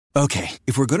Okay,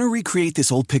 if we're going to recreate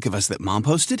this old pic of us that Mom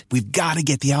posted, we've got to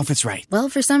get the outfits right. Well,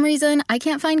 for some reason, I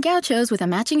can't find gauchos with a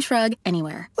matching shrug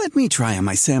anywhere. Let me try on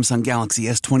my Samsung Galaxy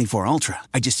S24 Ultra.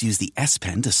 I just use the S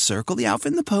Pen to circle the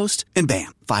outfit in the post, and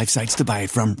bam, 5 sites to buy it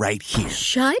from right here.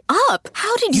 Shut up!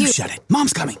 How did you... You shut it.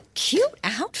 Mom's coming. Cute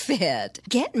outfit.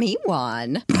 Get me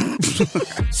one.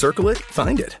 Circle it,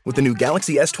 find it. With the new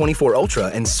Galaxy S24 Ultra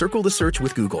and Circle the Search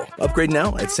with Google. Upgrade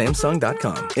now at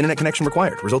Samsung.com. Internet connection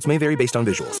required. Results may vary based on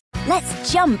visuals.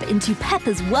 Let's jump into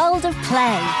Peppa's world of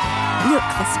play. Look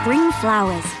for spring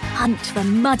flowers, hunt for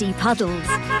muddy puddles,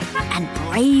 and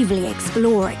bravely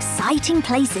explore exciting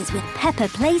places with Peppa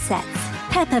playsets.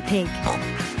 Peppa Pig.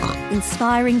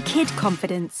 Inspiring kid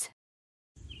confidence.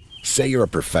 Say you're a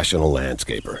professional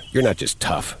landscaper. You're not just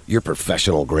tough, you're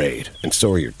professional grade, and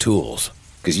so are your tools.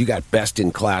 Because you got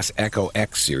best-in-class Echo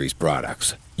X Series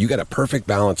products. You got a perfect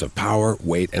balance of power,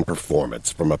 weight, and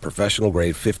performance from a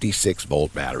professional-grade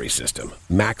 56-volt battery system.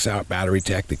 Max-out battery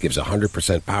tech that gives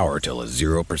 100% power till a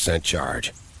 0%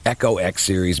 charge. Echo X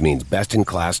Series means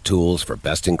best-in-class tools for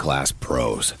best-in-class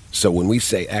pros. So when we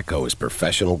say Echo is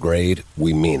professional grade,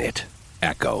 we mean it.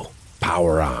 Echo.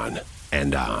 Power on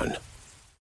and on.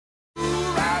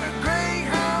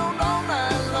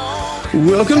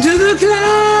 Welcome to the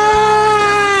climb!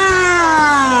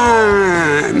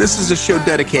 This is a show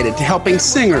dedicated to helping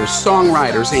singers,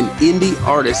 songwriters, and indie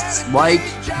artists like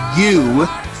you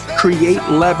create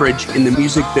leverage in the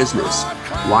music business.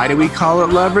 Why do we call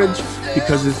it leverage?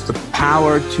 Because it's the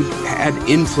power to add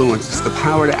influence. It's the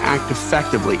power to act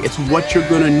effectively. It's what you're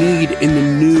going to need in the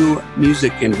new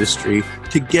music industry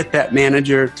to get that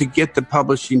manager, to get the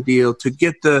publishing deal, to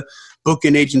get the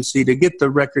booking agency, to get the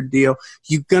record deal.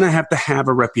 You're going to have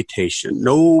a reputation.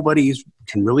 Nobody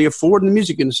can really afford in the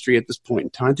music industry at this point in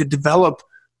time to develop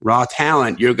raw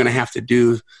talent. You're going to have to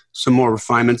do some more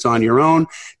refinements on your own.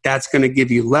 That's going to give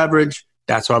you leverage.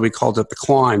 That's why we called it the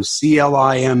climb,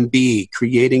 CLIMB,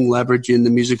 creating leverage in the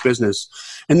music business.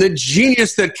 And the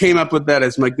genius that came up with that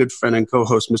is my good friend and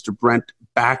co-host, Mr. Brent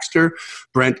Baxter.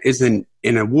 Brent is an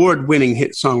award-winning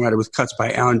hit songwriter with cuts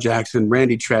by Alan Jackson,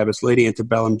 Randy Travis, Lady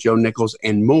Antebellum, Joe Nichols,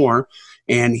 and more.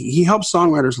 And he helps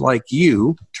songwriters like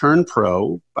you turn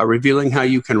pro by revealing how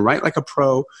you can write like a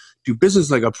pro, do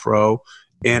business like a pro,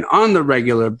 and on the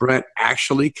regular, Brent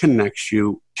actually connects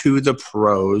you to the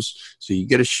pros so you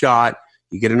get a shot.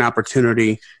 You get an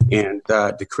opportunity and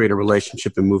to create a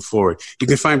relationship and move forward. You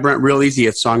can find Brent real easy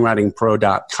at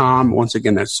songwritingpro.com. Once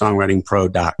again, that's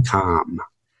songwritingpro.com.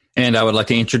 And I would like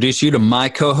to introduce you to my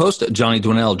co-host, Johnny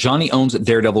Dwinell. Johnny owns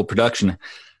Daredevil Production.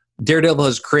 Daredevil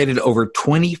has created over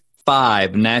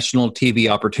 25 national TV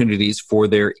opportunities for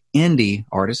their indie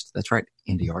artists. That's right,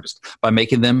 indie artists. By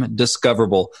making them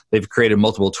discoverable. They've created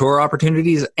multiple tour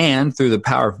opportunities, and through the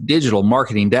power of digital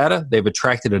marketing data, they've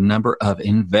attracted a number of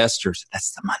investors.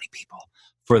 That's the money, people,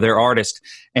 for their artist.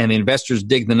 And the investors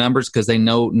dig the numbers because they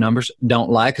know numbers don't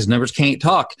lie, because numbers can't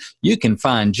talk. You can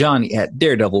find Johnny at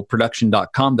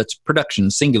daredevilproduction.com. That's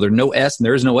production, singular, no S, and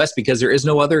there is no S because there is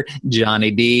no other Johnny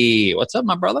D. What's up,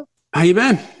 my brother? How you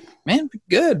been? Man,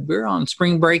 good. We're on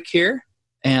spring break here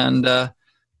and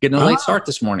getting a late start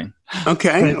this morning.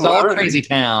 Okay. It's all crazy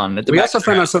town. We also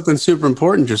found out something super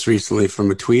important just recently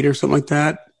from a tweet or something like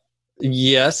that.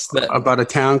 Yes. About a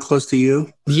town close to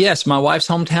you? Yes. My wife's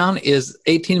hometown is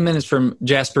 18 minutes from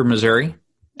Jasper, Missouri.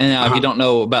 And now, if you don't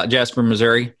know about Jasper,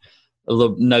 Missouri, a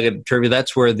little nugget of trivia,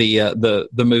 that's where the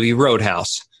movie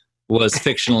Roadhouse was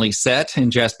fictionally set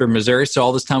in Jasper, Missouri. So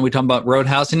all this time we talk about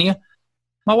Roadhouse and you.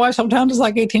 My wife's hometown is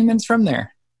like 18 minutes from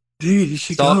there. Dude, you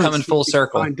should It's all coming full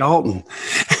circle. Find Dalton.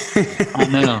 I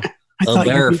know. A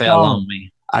bear fell on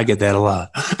me. I get that a lot.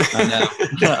 I know.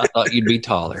 I thought you'd be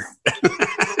taller.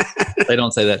 They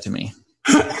don't say that to me.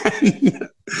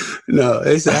 No,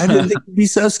 I didn't think you'd be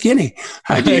so skinny.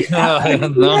 No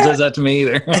one says that to me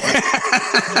either.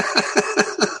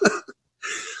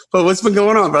 But what's been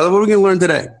going on, brother? What are we going to learn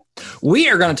today? We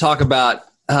are going to talk about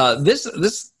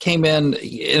this came in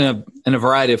a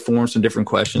variety of forms, some different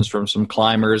questions from some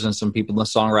climbers and some people in the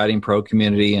songwriting pro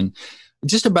community, and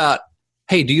just about,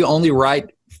 hey, do you only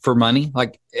write for money?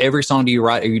 Like every song do you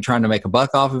write, are you trying to make a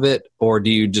buck off of it, or do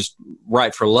you just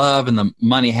write for love and the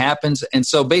money happens? And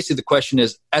so basically the question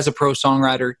is, as a pro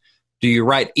songwriter, do you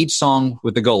write each song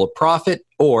with the goal of profit,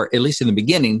 or at least in the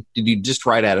beginning, did you just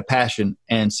write out of passion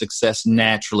and success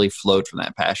naturally flowed from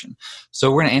that passion?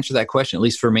 So we're going to answer that question, at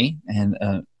least for me, and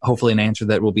hopefully an answer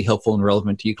that will be helpful and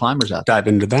relevant to you climbers out there. Dive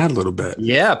into that a little bit.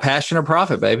 Yeah, passion or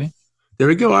profit, baby. There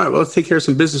we go. All right, well, let's take care of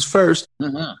some business first.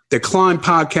 Mm-hmm. The Climb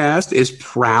Podcast is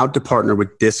proud to partner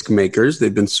with Disc Makers.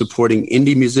 They've been supporting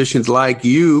indie musicians like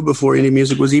you before indie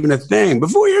music was even a thing,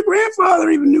 before your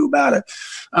grandfather even knew about it.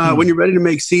 When you're ready to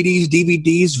make CDs,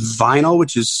 DVDs, vinyl,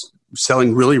 which is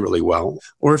selling really, really well,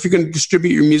 or if you're going to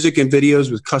distribute your music and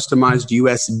videos with customized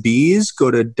USBs,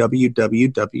 go to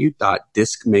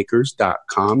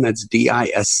www.discmakers.com. That's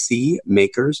DISC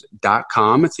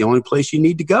makers.com. It's the only place you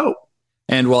need to go.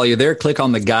 And while you're there, click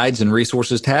on the Guides and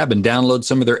Resources tab and download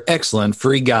some of their excellent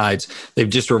free guides. They've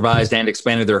just revised and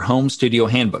expanded their Home Studio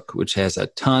Handbook, which has a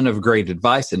ton of great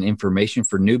advice and information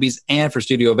for newbies and for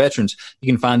studio veterans.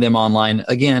 You can find them online,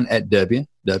 again, at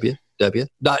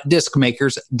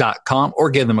www.discmakers.com, or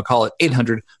give them a call at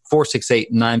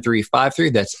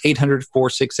 800-468-9353. That's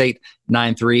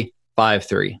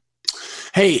 800-468-9353.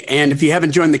 Hey, and if you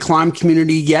haven't joined the Climb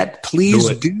community yet, please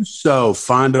do so.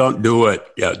 Find it on, do it.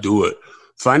 Yeah, do it.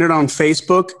 Find it on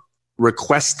Facebook.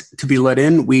 Request to be let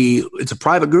in. It's a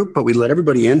private group, but we let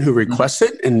everybody in who requests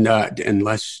it, and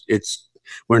unless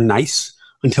we're nice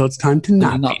until it's time to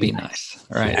not be nice.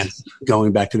 Right. Yeah,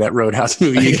 going back to that Roadhouse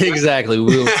movie. Exactly.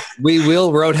 We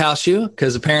will Roadhouse you,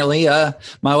 because apparently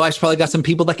my wife's probably got some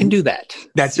people that can do that.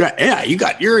 That's right. Yeah,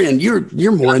 you're in. You're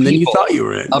more in than you thought you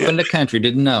were in. Up in the country,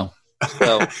 didn't know.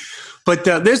 So. But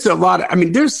there's a lot.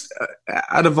 There's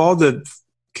out of all the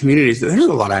communities, there's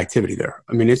a lot of activity there.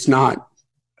 It's not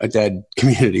a dead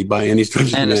community by any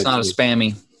stretch. And it's not a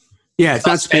spammy. Yeah, it's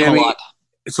not spammy.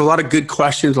 It's a lot of good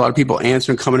questions. A lot of people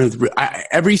answering, coming in.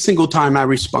 Every single time I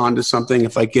respond to something,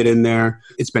 if I get in there,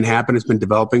 it's been happening. It's been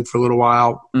developing for a little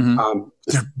while. Mm-hmm.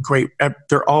 They're great.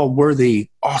 They're all worthy,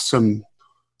 awesome,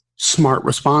 smart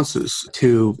responses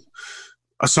to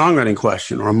a songwriting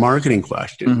question or a marketing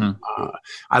question. Mm-hmm.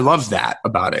 I love that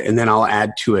about it. And then I'll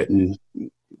add to it and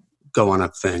go on a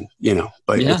thing,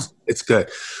 but yeah. It's good.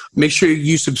 Make sure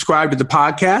you subscribe to the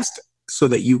podcast so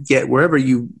that you get wherever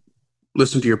you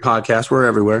listen to your podcast. We're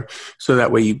everywhere. So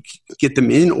that way you get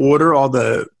them in order, all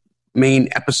the main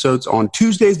episodes on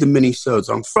Tuesdays, the mini-sodes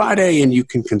on Friday, and you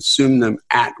can consume them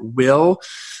at will.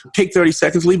 Take 30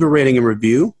 seconds, leave a rating and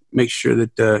review. Make sure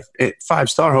that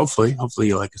 5-star, hopefully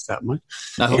you like us that much.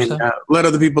 I hope so. Let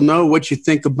other people know what you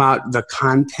think about the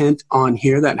content on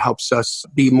here. That helps us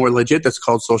be more legit. That's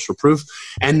called social proof.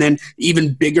 And then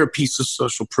even bigger piece of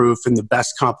social proof, and the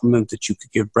best compliment that you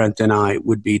could give Brent and I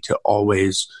would be to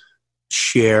always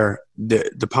share the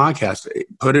podcast.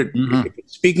 Put it, if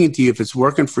it's speaking to you, if it's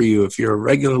working for you, if you're a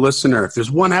regular listener, if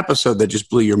there's one episode that just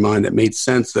blew your mind, that made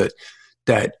sense, that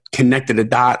connected a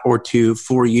dot or two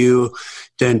for you,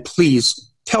 then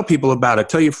please tell people about it.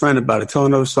 Tell your friend about it. Tell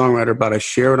another songwriter about it.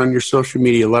 Share it on your social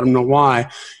media. Let them know why.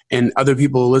 And other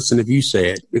people will listen if you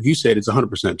say it. If you say it, it's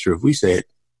 100% true. If we say it,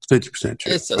 it's 50%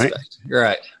 true. It's suspect. Right? You're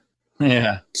right.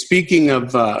 Yeah. Speaking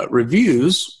of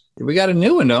reviews. We got a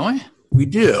new one, don't we? We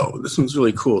do. This one's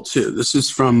really cool, too. This is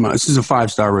a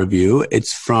 5-star review.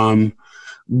 It's from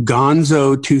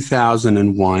Gonzo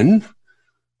 2001.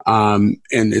 And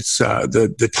it's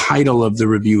the title of the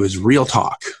review is Real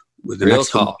Talk. With an Real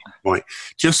Talk. Point.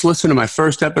 Just listen to my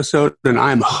first episode and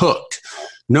I'm hooked.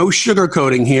 No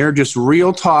sugarcoating here, just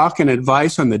real talk and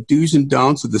advice on the do's and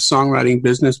don'ts of the songwriting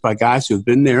business by guys who have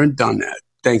been there and done that.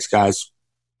 Thanks, guys.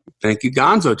 Thank you,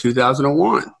 Gonzo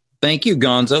 2001. Thank you,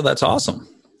 Gonzo. That's awesome.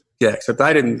 Yeah, except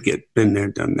I didn't been there,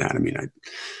 done that.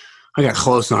 I got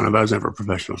close on it, but I was never a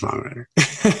professional songwriter.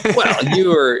 Well,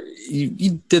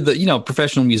 you did the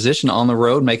professional musician on the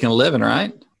road making a living,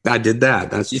 right? I did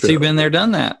that. That's true. You've been there,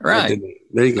 done that, right?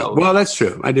 There you go. Well, that's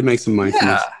true. I did make some money.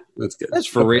 Yeah, that's good. That's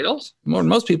for reals. More than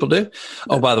most people do.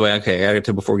 Oh, by the way, okay, I got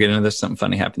to before getting into this, something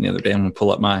funny happened the other day. I'm going to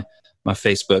pull up my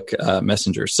Facebook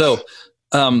Messenger. So,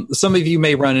 some of you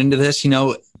may run into this.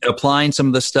 Applying some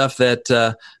of the stuff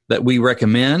that we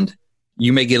recommend.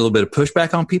 You may get a little bit of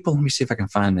pushback on people. Let me see if I can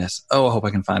find this. Oh, I hope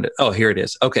I can find it. Oh, here it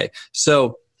is. Okay.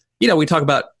 So, we talk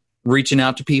about reaching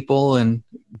out to people and,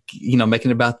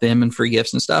 making it about them and free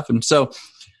gifts and stuff. And so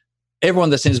everyone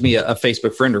that sends me a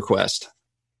Facebook friend request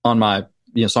on my,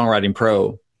 Songwriting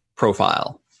Pro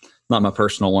profile, not my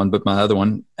personal one, but my other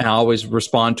one, and I always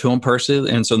respond to them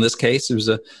personally. And so in this case, it was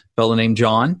a fellow named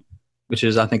John, which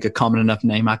is, I think, a common enough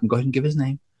name. I can go ahead and give his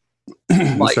name.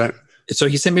 So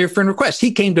he sent me a friend request.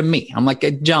 He came to me. I'm like,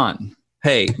 hey, John,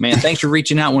 hey, man, thanks for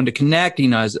reaching out. Wanted to connect.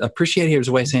 I appreciate it. It was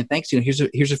a way of saying thanks. Here's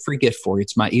a free gift for you.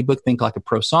 It's my ebook, Think Like a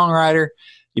Pro Songwriter.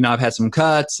 I've had some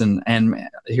cuts and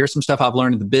here's some stuff I've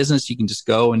learned in the business. You can just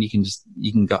go and you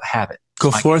can go have it. Go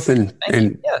forth and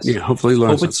hopefully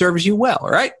learn. Hope it serves you well,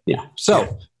 right? Yeah.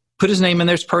 So put his name in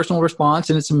there's personal response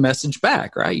and it's a message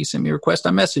back, right? You send me a request,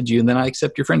 I message you, and then I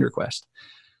accept your friend request.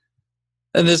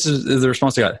 And this is the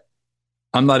response I got.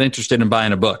 I'm not interested in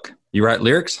buying a book. You write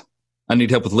lyrics? I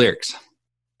need help with lyrics.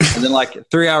 And then like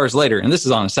 3 hours later, and this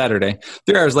is on a Saturday,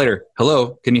 3 hours later,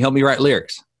 hello, can you help me write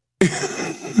lyrics?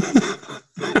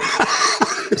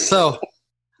 So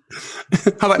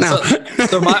how about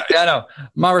now?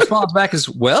 My response back is,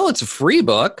 well, it's a free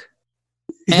book.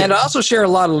 And I also share a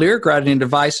lot of lyric writing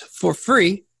advice for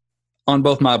free on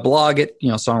both my blog at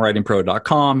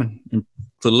songwritingpro.com and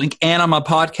the link, and on my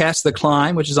podcast, The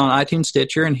Climb, which is on iTunes,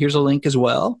 Stitcher, and here's a link as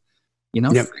well.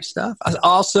 Free stuff. I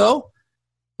also,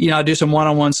 I do some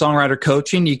one-on-one songwriter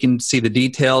coaching. You can see the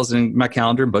details in my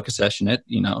calendar and book a session at,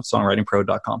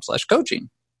 songwritingpro.com/coaching.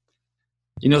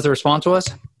 You know what the response was?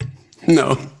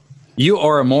 No. You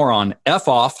are a moron. F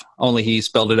off, only he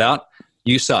spelled it out.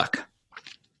 You suck.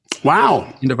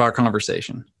 Wow. End of our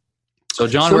conversation. So,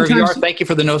 John, wherever you are, thank you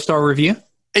for the no-star review.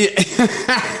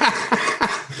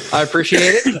 I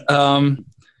appreciate it.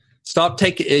 Stop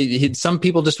taking. Some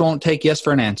people just won't take yes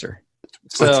for an answer.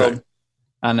 So, that's right.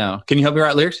 I know. Can you help me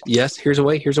write lyrics? Yes. Here's a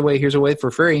way. Here's a way. Here's a way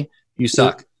for free. You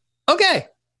suck. Yeah. Okay.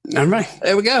 All right.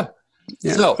 There we go.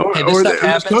 Yeah. So,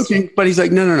 coaching, but he's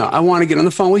like, no. I want to get on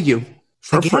the phone with you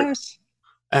for free.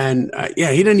 And he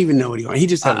didn't even know what he wanted. He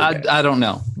just had I don't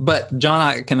know. But John,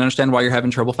 I can understand why you're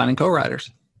having trouble finding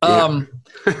co-writers. Yeah.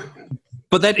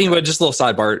 But that, anyway, just a little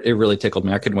sidebar. It really tickled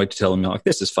me. I couldn't wait to tell him, like,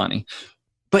 this is funny.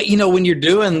 But, when you're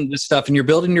doing this stuff and you're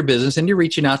building your business and you're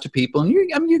reaching out to people and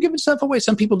you're giving stuff away,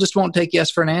 some people just won't take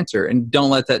yes for an answer. And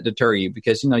don't let that deter you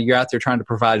because, you're out there trying to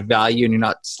provide value and you're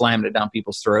not slamming it down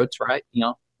people's throats, right?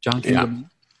 John,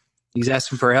 he's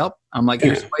asking for help. I'm like,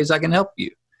 here's ways I can help you.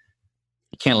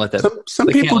 You can't let that. Some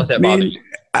people can't let that bother you.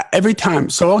 Every time.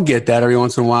 So I'll get that every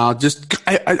once in a while. Just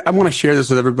I want to share this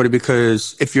with everybody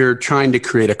because if you're trying to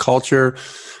create a culture,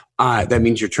 that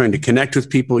means you're trying to connect with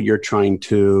people. You're trying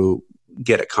to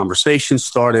get a conversation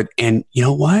started. And you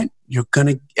know what? You're going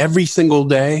to, every single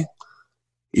day,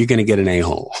 you're going to get an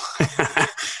a-hole.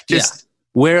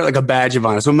 Wear like a badge of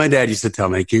honor. So my dad used to tell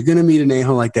me, like, you're going to meet an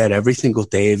a-hole like that every single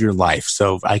day of your life.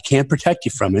 So I can't protect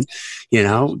you from it. You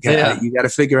got to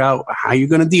figure out how you're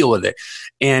going to deal with it.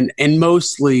 And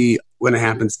mostly when it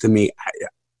happens to me,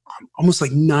 almost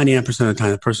like 99% of the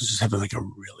time, the person's just having like a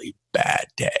really bad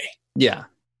day. Yeah.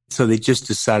 So they just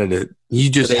decided you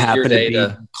just happen to be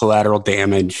collateral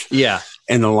damage. Yeah.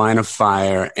 In the line of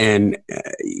fire. And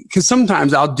because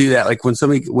sometimes I'll do that. Like when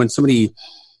somebody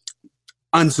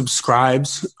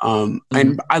unsubscribes,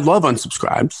 and I love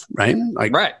unsubscribes, right?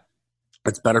 Like, right.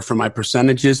 It's better for my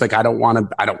percentages. Like I don't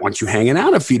want you hanging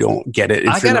out if you don't get it.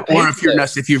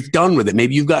 If you're done with it,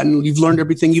 maybe you've learned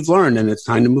everything you've learned and it's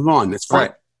time to move on. That's fine.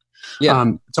 Right.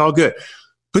 Yeah. It's all good.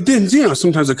 But then,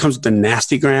 sometimes it comes with a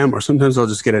nastygram, or sometimes I'll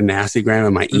just get a nastygram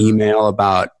in my email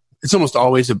it's almost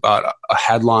always about a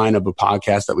headline of a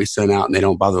podcast that we send out and they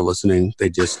don't bother listening. They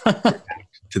just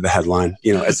to the headline,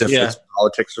 as if it's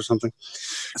politics or something.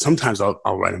 Sometimes I'll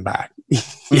write them back,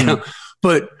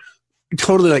 but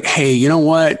totally like, hey, you know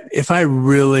what? If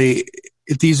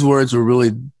these words were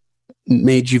really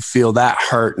made you feel that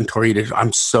hurt and tore you to,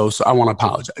 I want to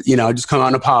apologize. I just come out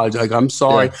and apologize. Like, I'm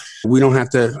sorry. Yeah. We don't have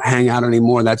to hang out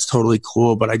anymore. That's totally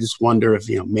cool. But I just wonder if,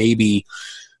 maybe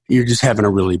you're just having a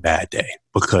really bad day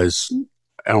because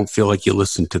I don't feel like you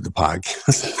listen to the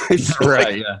podcast.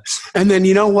 Right. Yeah. And then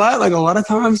you know what? Like a lot of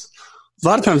times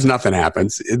nothing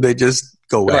happens. They just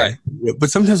go away. Right.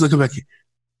 But sometimes they'll come back.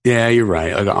 Yeah, you're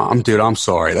right. Like, I'm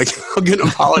sorry. Like, I'll get an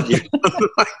apology.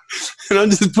 And I'll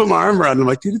just put my arm around them. I'm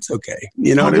like, dude, it's okay.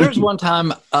 There's one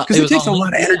time. Because it takes a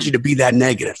lot of energy to be that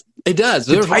negative. It does.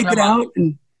 To type it out.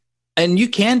 And you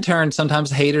can turn sometimes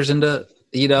haters into,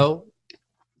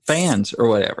 fans or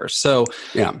whatever. So,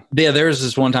 there's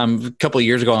this one time a couple of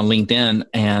years ago on LinkedIn,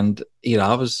 and,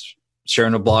 I was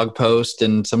sharing a blog post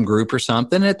in some group or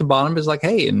something. And at the bottom is like,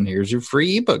 hey, and here's your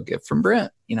free ebook gift from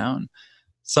Brent, and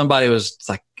somebody was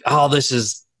like, oh, this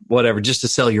is whatever, just to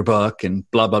sell your book and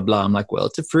blah, blah, blah. I'm like, well,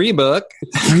 it's a free book.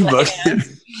 Free book. And,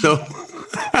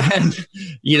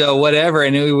 whatever.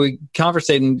 And we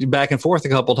conversating back and forth a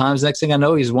couple of times. Next thing I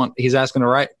know, he's asking to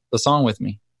write the song with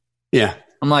me. Yeah.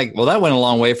 I'm like, well, that went a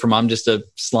long way from I'm just a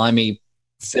slimy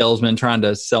salesman trying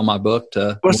to sell my book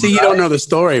to. Well, see, you don't know the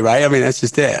story, right? I mean, that's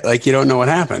just it. Like, you don't know what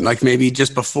happened. Like maybe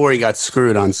just before he got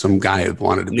screwed on some guy who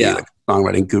wanted to be like a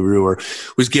songwriting guru or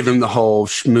was giving him the whole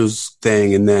schmooze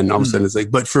thing. And then all of a sudden it's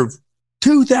like, but for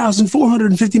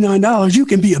 $2,459, you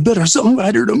can be a better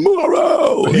songwriter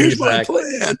tomorrow. Here's my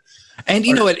plan. And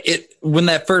it when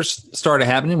that first started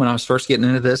happening, when I was first getting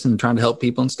into this and trying to help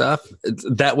people and stuff,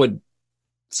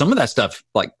 some of that stuff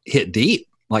like hit deep,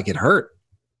 like it hurt.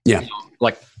 Yeah.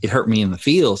 Like it hurt me in the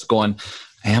feels going,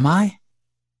 am I?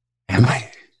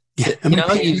 Yeah.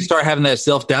 You start having that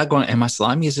self-doubt going, am I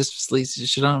slimy? Is this sleazy?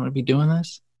 Should I not be doing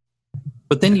this?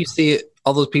 But then you see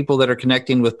all those people that are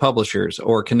connecting with publishers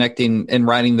or connecting and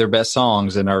writing their best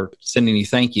songs and are sending you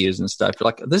thank yous and stuff. You're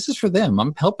like, this is for them.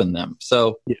 I'm helping them.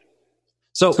 So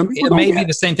it may be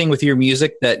the same thing with your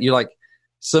music, that you're like,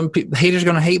 some people, haters are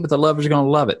going to hate, but the lovers are going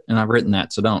to love it. And I've written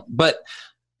that, so don't. But,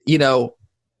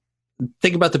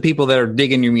 think about the people that are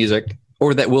digging your music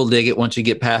or that will dig it once you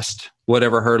get past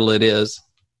whatever hurdle it is.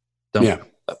 Don't. Yeah.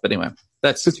 But anyway.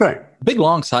 That's right. Big,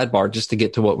 long sidebar just to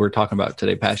get to what we're talking about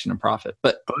today, passion and profit.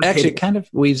 But actually, it kind of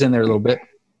weaves in there a little bit.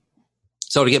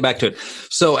 So to get back to it.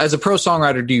 So as a pro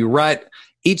songwriter, do you write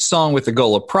each song with the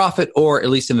goal of profit, or at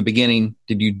least in the beginning,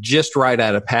 did you just write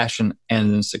out of passion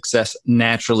and then success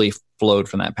naturally flowed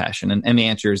from that passion? And the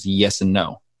answer is yes and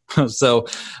no. So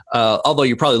although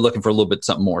you're probably looking for a little bit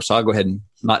something more. So I'll go ahead and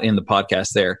not end the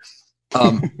podcast there.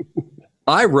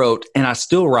 I wrote, and I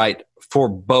still write, for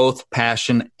both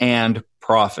passion and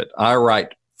profit. I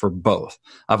write for both.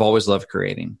 I've always loved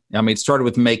creating. I mean, it started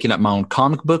with making up my own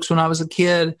comic books when I was a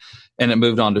kid, and it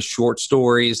moved on to short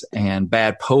stories and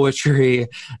bad poetry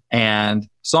and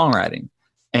songwriting.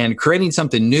 And creating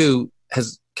something new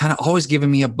has kind of always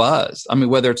given me a buzz. I mean,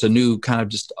 whether it's a new kind of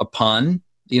just a pun,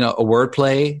 a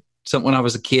wordplay, something when I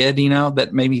was a kid, that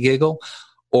made me giggle,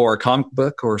 or a comic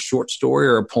book or a short story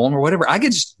or a poem or whatever, I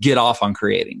could just get off on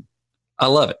creating. I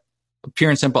love it.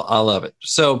 Pure and simple, I love it.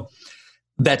 So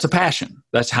that's a passion.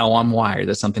 That's how I'm wired.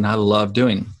 That's something I love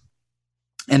doing.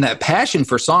 And that passion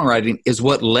for songwriting is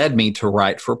what led me to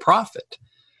write for profit.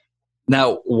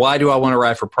 Now, why do I want to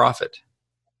write for profit?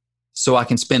 So I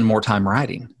can spend more time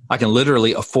writing. I can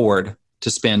literally afford to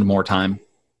spend more time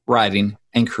writing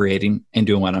and creating and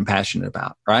doing what I'm passionate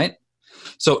about, right?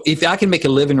 So if I can make a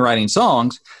living writing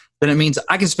songs, then it means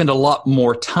I can spend a lot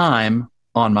more time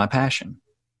on my passion.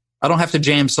 I don't have to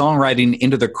jam songwriting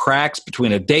into the cracks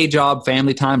between a day job,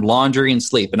 family time, laundry, and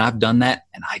sleep. And I've done that,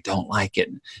 and I don't like it.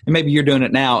 And maybe you're doing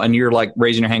it now, and you're like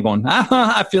raising your hand going,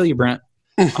 I feel you, Brent.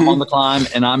 I'm on the climb,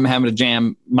 and I'm having to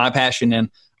jam my passion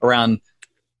in around,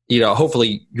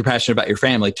 hopefully you're passionate about your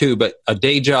family too, but a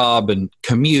day job and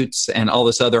commutes and all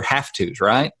this other have-tos,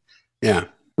 right? Yeah.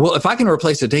 Well, if I can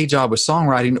replace a day job with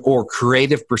songwriting or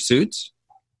creative pursuits,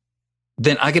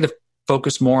 then I get to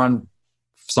focus more on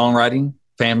songwriting,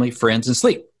 family, friends, and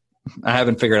sleep. I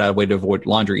haven't figured out a way to avoid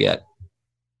laundry yet,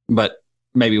 but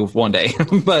maybe one day.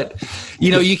 But,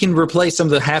 you can replace some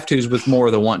of the have-tos with more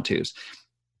of the want-tos.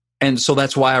 And so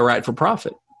that's why I write for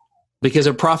profit, because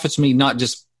it profits me not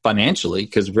just financially,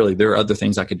 because really there are other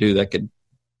things I could do that could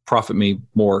profit me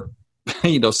more,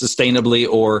 sustainably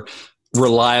or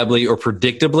reliably or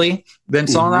predictably than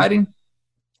songwriting.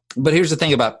 But here's the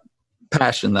thing about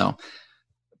passion, though.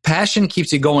 Passion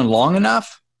keeps you going long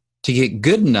enough to get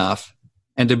good enough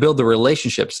and to build the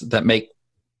relationships that make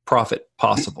profit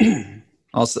possible.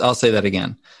 I'll say that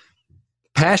again.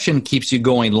 Passion keeps you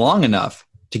going long enough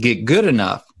to get good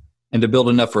enough and to build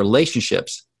enough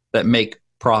relationships that make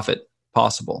profit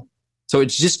possible. So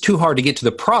it's just too hard to get to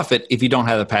the profit if you don't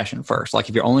have the passion first. Like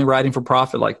if you're only writing for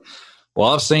profit, like,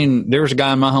 well, I've seen, there was a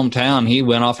guy in my hometown, he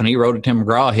went off and he wrote a Tim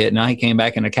McGraw hit. Now he came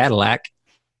back in a Cadillac.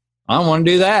 I don't want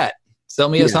to do that. Sell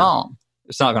me a song.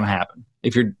 It's not going to happen.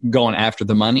 If you're going after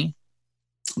the money,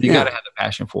 you got to have the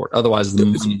passion for it. Otherwise,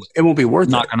 it won't be worth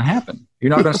it. Not going to happen. You're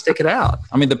not going to stick it out.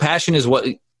 I mean, the passion is what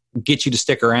gets you to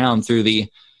stick around through the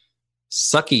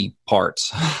sucky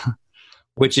parts,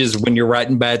 which is when you're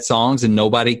writing bad songs and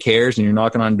nobody cares and you're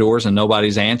knocking on doors and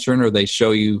nobody's answering, or they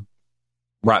show you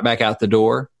right back out the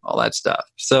door, all that stuff.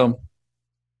 So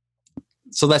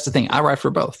that's the thing. I write for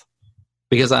both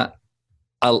because I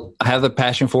have the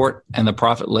passion for it, and the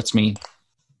profit lets me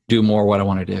do more what I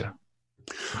want to do.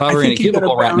 If I were in a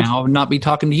cubicle right now, I would not be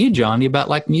talking to you, Johnny, about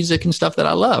like music and stuff that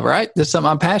I love, right? That's something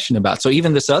I'm passionate about. So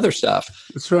even this other stuff.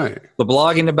 That's right. The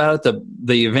blogging about it,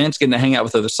 the events, getting to hang out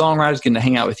with other songwriters, getting to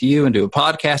hang out with you and do a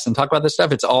podcast and talk about this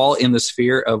stuff. It's all in the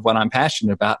sphere of what I'm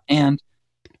passionate about. And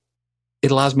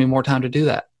it allows me more time to do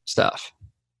that stuff.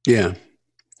 Yeah.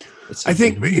 I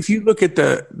think if you look at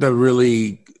the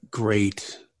really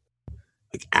great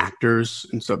like actors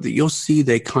and stuff, that you'll see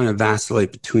they kind of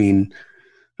vacillate between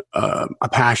a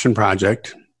passion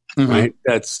project, right?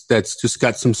 That's just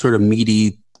got some sort of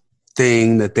meaty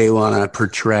thing that they want to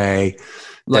portray,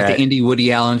 like the indie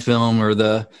Woody Allen film or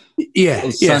the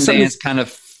Sundance kind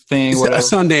of thing. A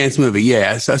Sundance movie,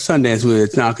 it's a Sundance movie.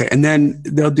 It's not okay, and then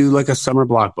they'll do like a summer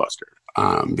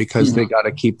blockbuster because they got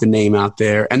to keep the name out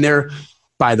there. And they're,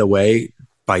 by the way,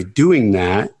 by doing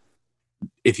that,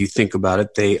 if you think about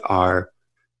it, they are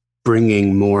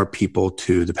bringing more people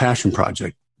to the passion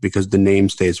project because the name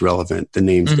stays relevant. The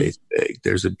name stays big.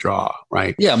 There's a draw,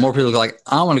 right? Yeah, more people are like,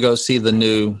 I want to go see the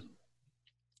new,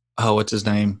 what's his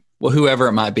name? Well, whoever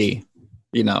it might be,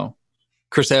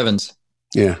 Chris Evans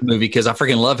movie, because I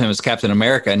freaking love him as Captain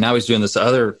America, and now he's doing this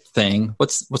other thing.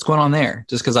 What's going on there?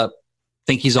 Just because I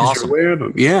think he's awesome. You're aware of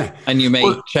him. Yeah. And you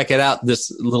may check it out,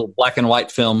 this little black and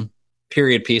white film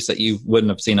period piece that you wouldn't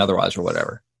have seen otherwise or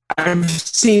whatever. I've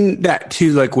seen that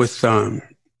too, like with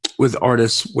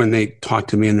artists when they talk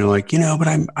to me and they're like, but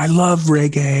I love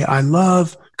reggae, I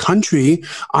love country,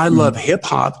 I love hip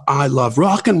hop, I love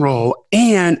rock and roll,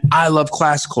 and I love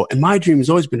classical. And my dream has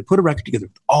always been to put a record together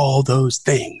with all those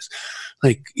things.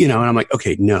 Like, and I'm like,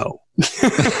 okay, no. That's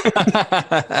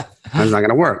not going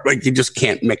to work. Like, you just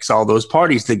can't mix all those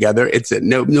parties together.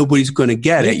 Nobody's going to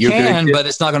get it. But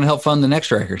it's not going to help fund the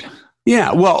next record.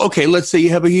 Yeah, well, okay, let's say you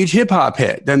have a huge hip-hop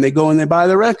hit. Then they go and they buy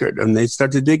the record, and they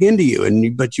start to dig into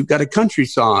you. But you've got a country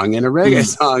song and a reggae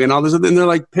song and all this, and they're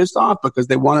like pissed off because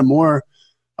they wanted more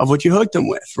of what you hooked them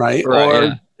with, right?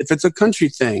 Or if it's a country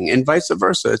thing, and vice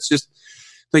versa. It's just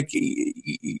like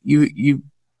you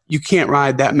can't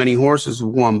ride that many horses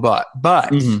with one butt.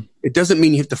 But it doesn't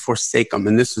mean you have to forsake them.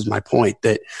 And this is my point,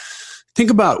 that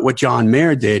think about what John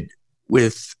Mayer did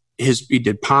with he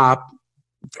did pop,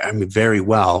 very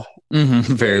well.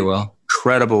 Very well.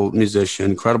 Incredible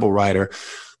musician, incredible writer.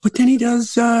 But then he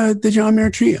does the John Mayer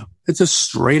Trio. It's a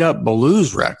straight up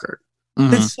blues record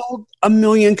that sold 1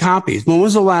 million copies. When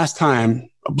was the last time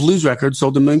a blues record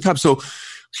sold 1 million copies? So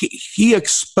he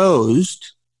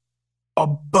exposed a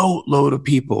boatload of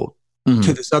people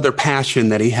to this other passion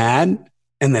that he had,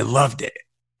 and they loved it.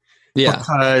 Yeah.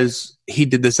 Because he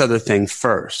did this other thing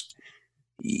first.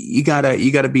 You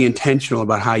gotta be intentional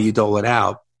about how you dole it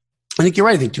out. I think you're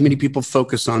right. I think too many people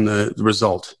focus on the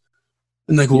result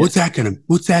and like, well, what's that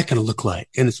gonna look like?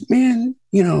 And it's, man,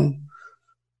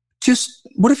 just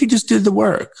what if you just did the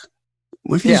work?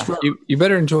 What if you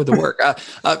better enjoy the work.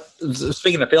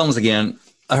 Speaking of films again,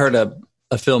 I heard a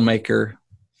filmmaker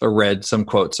or read some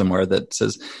quote somewhere that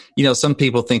says, some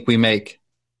people think we make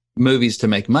movies to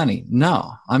make money.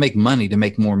 No, I make money to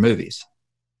make more movies.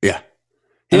 Yeah.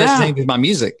 And that's the thing with my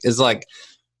music is like,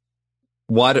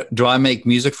 why do I make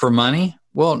music for money?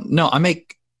 Well, no, I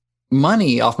make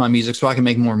money off my music so I can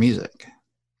make more music.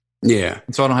 Yeah.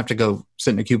 And so I don't have to go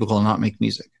sit in a cubicle and not make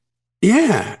music.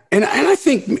 Yeah. And I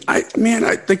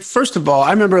think, first of all,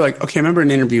 I remember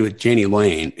an interview with Janie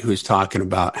Lane, who was talking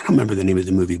about, I don't remember the name of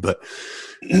the movie, but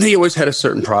he always had a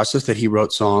certain process that he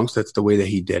wrote songs. That's the way that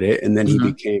he did it. And then he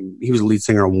was the lead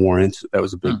singer of Warrant. That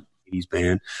was a big 80s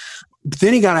band. But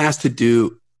then he got asked to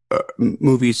do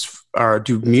movies or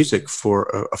do music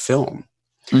for a film.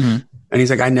 And he's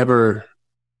like, I never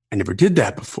did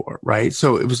that before. Right.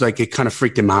 So it was like, it kind of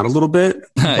freaked him out a little bit.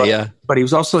 But he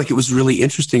was also like, it was really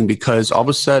interesting because all of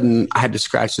a sudden I had to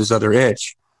scratch this other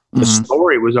itch. The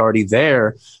story was already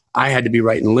there. I had to be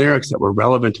writing lyrics that were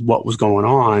relevant to what was going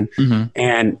on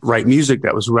and write music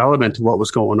that was relevant to what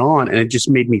was going on. And it just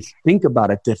made me think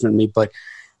about it differently. But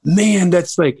man,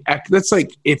 that's like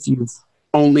if you've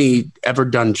only ever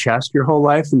done chest your whole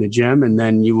life in the gym, and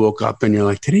then you woke up and you're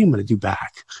like, today I'm going to do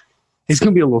back. It's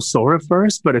going to be a little sore at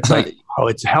first, but it's like,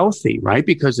 it's healthy, right?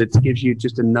 Because it gives you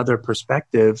just another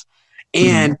perspective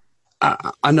and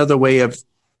another way of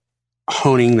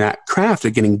honing that craft or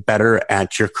getting better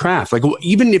at your craft. Like,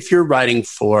 even if you're writing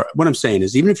for, what I'm saying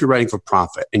is, even if you're writing for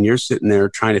profit and you're sitting there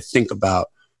trying to think about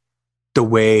the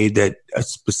way that a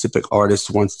specific artist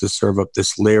wants to serve up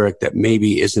this lyric that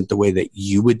maybe isn't the way that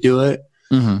you would do it,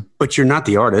 but you're not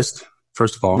the artist,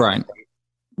 first of all. Right.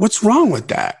 What's wrong with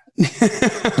that?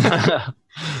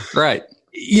 Right.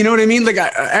 You know what I mean? Like, I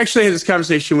actually had this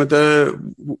conversation with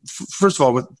first of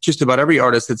all, with just about every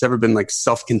artist that's ever been like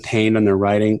self-contained on their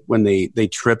writing when they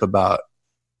trip about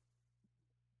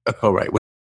a co-write.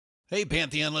 Hey,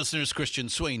 Pantheon listeners, Christian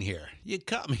Swain here. You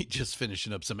caught me just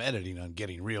finishing up some editing on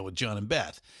Getting Real with John and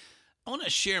Beth. I want to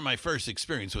share my first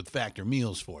experience with Factor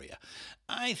Meals for you.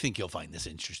 I think you'll find this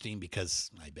interesting because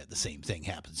I bet the same thing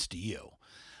happens to you.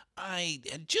 I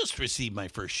had just received my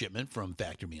first shipment from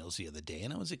Factor Meals the other day,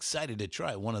 and I was excited to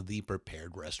try one of the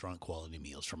prepared restaurant quality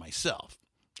meals for myself.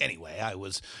 Anyway, I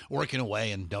was working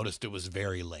away and noticed it was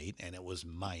very late, and it was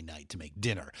my night to make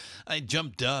dinner. I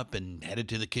jumped up and headed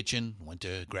to the kitchen, went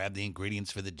to grab the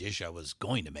ingredients for the dish I was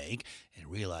going to make, and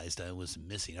realized I was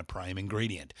missing a prime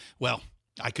ingredient. Well,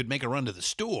 I could make a run to the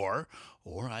store,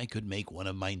 or I could make one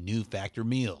of my new Factor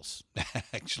meals.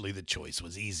 Actually, the choice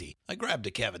was easy. I grabbed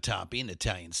a cavatappi, an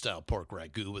Italian-style pork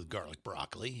ragu with garlic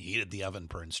broccoli, heated the oven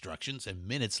per instructions, and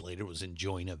minutes later was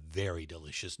enjoying a very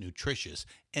delicious, nutritious,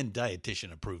 and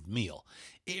dietitian-approved meal.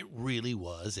 It really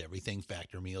was everything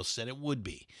Factor meals said it would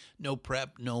be. No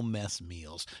prep, no mess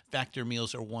meals. Factor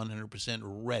meals are 100%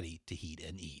 ready to heat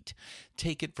and eat.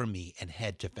 Take it from me and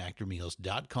head to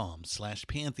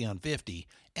factormeals.com/Pantheon50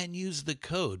 and use the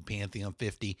code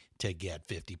Pantheon50 to get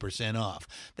 50% off.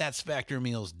 That's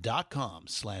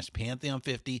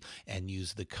factormeals.com/Pantheon50 and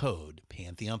use the code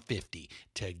Pantheon50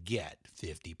 to get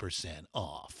 50%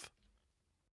 off.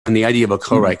 And the idea of a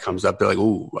co-write comes up, they're like,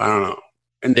 ooh, I don't know.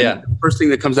 And the first thing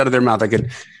that comes out of their mouth, I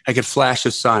could flash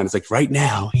a sign. It's like, right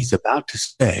now, he's about to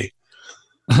say,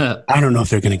 I don't know if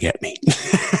they're going to get me.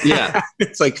 Yeah.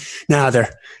 It's like, no,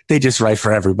 they just write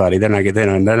for everybody. They're not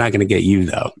going to get you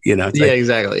though. You know? Yeah,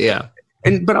 exactly. Yeah.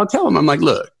 But I'll tell them, I'm like,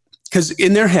 look, because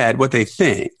in their head, what they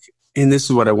think, and this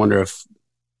is what I wonder if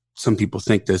some people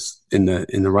think this in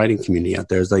the writing community out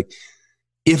there, is like,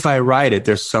 if I write it,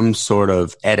 there's some sort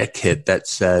of etiquette that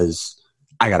says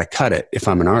I got to cut it if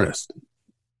I'm an artist.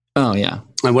 Oh yeah.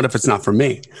 And what if it's not for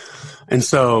me? And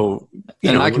so,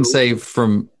 I can say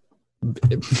from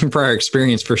prior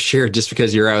experience for sure, just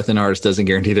because you're out with an artist doesn't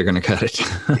guarantee they're going to cut it.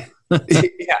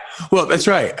 Yeah, well, that's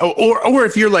right. Or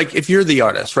if you're the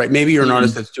artist, right? Maybe you're an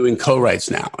artist that's doing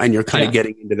co-writes now, and you're kind of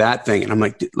getting into that thing. And I'm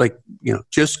like,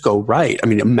 just go write. I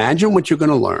mean, imagine what you're going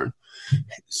to learn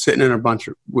sitting in a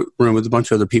room with a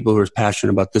bunch of other people who are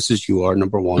passionate about this as you are,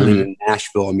 number one, and in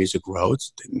Nashville on Music Row,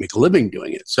 they make a living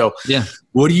doing it. So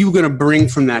what are you going to bring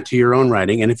from that to your own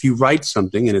writing? And if you write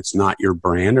something and it's not your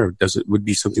brand, or would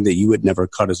be something that you would never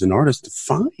cut as an artist,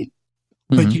 fine.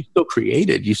 But you still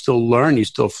created, you still learn, you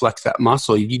still flex that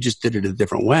muscle. You just did it a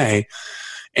different way.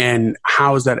 And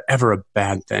how is that ever a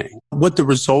bad thing? What the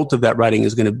result of that writing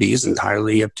is going to be is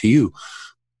entirely up to you.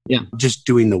 Yeah. Just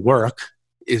doing the work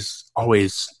is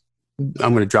always,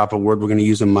 I'm going to drop a word we're going to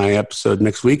use in my episode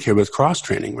next week here with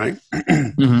cross-training, right?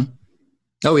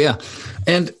 Oh, yeah.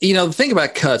 And, the thing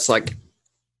about cuts, like,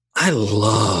 I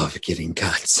love getting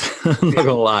cuts. I'm not going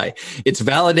to lie. It's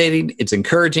validating. It's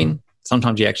encouraging.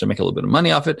 Sometimes you actually make a little bit of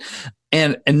money off it.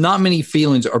 And not many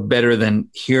feelings are better than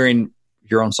hearing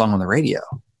your own song on the radio.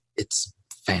 It's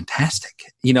fantastic,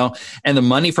 and the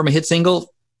money from a hit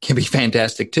single can be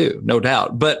fantastic too, no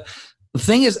doubt. But the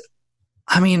thing is,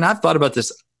 I've thought about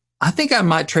this. I think I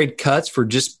might trade cuts for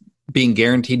just being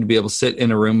guaranteed to be able to sit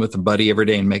in a room with a buddy every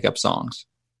day and make up songs.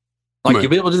 Like you'll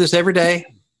be able to do this every day,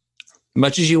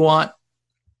 much as you want,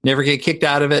 never get kicked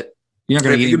out of it. You're not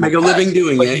going to make a living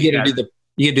doing it. You get to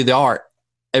do the art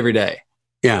every day.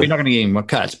 Yeah. You're not going to get any more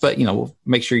cuts, but we'll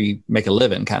make sure you make a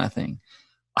living kind of thing.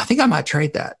 I think I might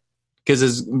trade that, because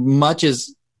as much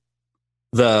as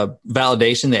the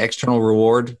validation, the external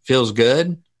reward feels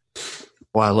good,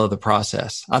 I love the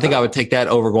process. I think I would take that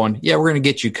over going, we're going to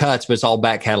get you cuts, but it's all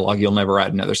back catalog. You'll never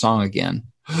write another song again.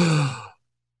 I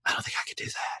don't think I could do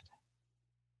that.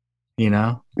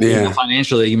 Yeah.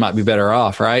 Financially, you might be better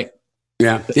off, right?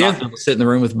 Yeah. Sit in the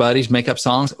room with buddies, make up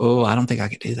songs. Oh, I don't think I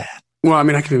could do that. Well,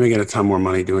 I could be making a ton more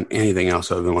money doing anything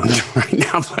else other than what I'm doing right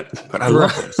now, but I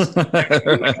love this.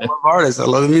 I love artists. I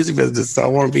love the music business. So I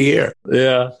want to be here.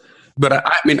 Yeah. But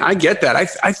I get that. I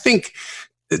think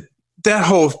that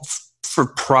whole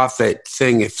for-profit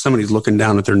thing, if somebody's looking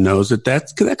down at their nose,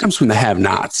 that comes from the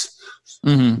have-nots.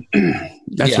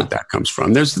 That's what that comes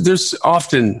from. There's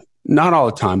often, not all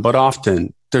the time, but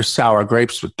often there's sour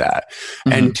grapes with that.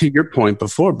 And to your point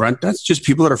before, Brent, that's just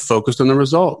people that are focused on the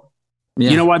result.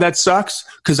 Yeah. You know why that sucks?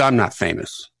 Because I'm not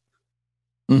famous.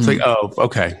 It's like, oh,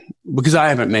 okay. Because I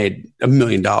haven't made $1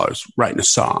 million writing a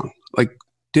song. Like,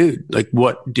 dude,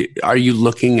 are you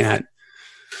looking at?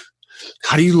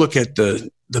 How do you look at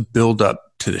the build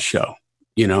up to the show?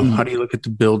 How do you look at the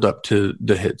build up to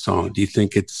the hit song? Do you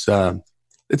think it's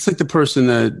like the person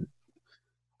that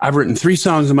I've written 3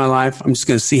 songs in my life. I'm just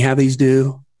going to see how these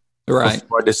do, right?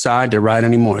 Before I decide to write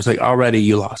anymore. It's like, already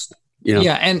you lost.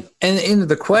 Yeah, and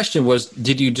the question was,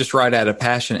 did you just write out of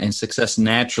passion and success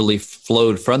naturally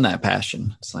flowed from that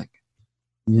passion? It's like,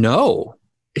 no,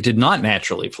 it did not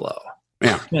naturally flow.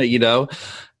 Yeah.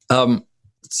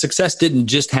 Success didn't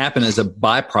just happen as a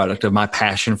byproduct of my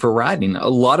passion for writing. A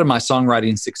lot of my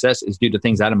songwriting success is due to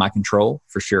things out of my control,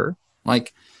 for sure.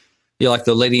 Like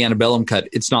the Lady Antebellum cut.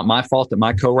 It's not my fault that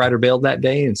my co-writer bailed that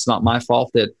day. It's not my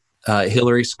fault that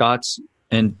Hillary Scott's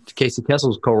and Casey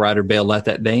Kessel's co-writer bailed out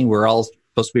that day. We're all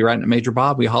supposed to be writing at Major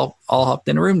Bob. We all hopped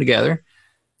in a room together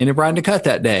and it brought to cut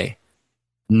that day.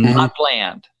 Not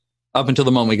planned up until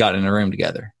the moment we got in a room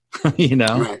together,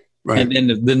 Right. Right. And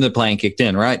then the playing kicked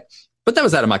in, right? But that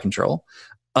was out of my control.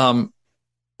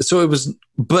 So it was,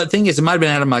 but the thing is, it might have been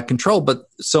out of my control, but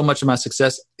so much of my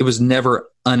success, it was never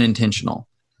unintentional.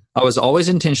 I was always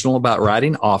intentional about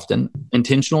writing often,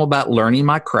 intentional about learning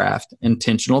my craft,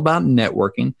 intentional about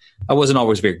networking. I wasn't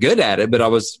always very good at it, but I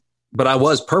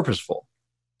was purposeful.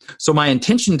 So my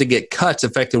intention to get cuts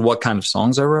affected what kind of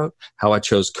songs I wrote, how I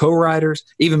chose co-writers.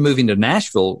 Even moving to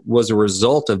Nashville was a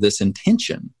result of this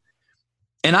intention.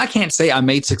 And I can't say I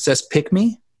made success pick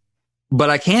me, but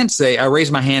I can say I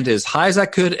raised my hand as high as I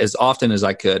could, as often as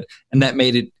I could. And that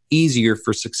made it easier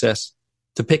for success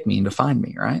to pick me and to find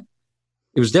me, right?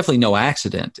 It was definitely no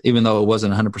accident, even though it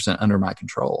wasn't 100% under my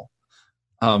control.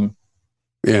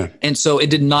 Yeah. And so it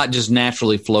did not just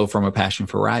naturally flow from a passion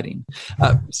for writing.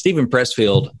 Stephen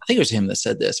Pressfield, I think it was him that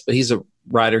said this, but he's a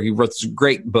writer. He wrote this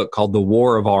great book called The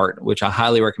War of Art, which I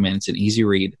highly recommend. It's an easy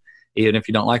read. Even if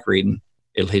you don't like reading,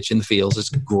 it'll hit you in the feels. It's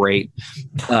great.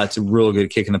 It's a real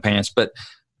good kick in the pants. But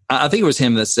I think it was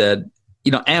him that said,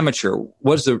 amateur,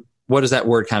 what does that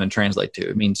word kind of translate to?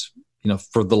 It means,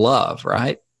 for the love,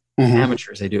 right? Mm-hmm.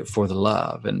 Amateurs, they do it for the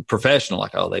love. And professional,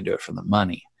 like, they do it for the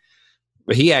money.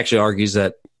 But he actually argues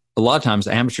that a lot of times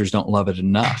amateurs don't love it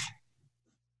enough.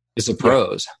 It's the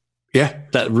pros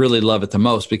that really love it the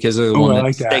most, because they're the one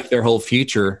that stake their whole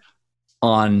future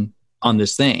on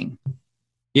this thing.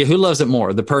 Yeah, who loves it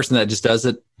more? The person that just does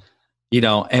it,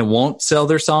 and won't sell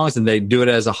their songs and they do it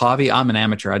as a hobby. I'm an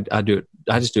amateur. I do it.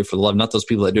 I just do it for the love, not those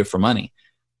people that do it for money.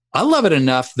 I love it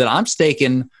enough that I'm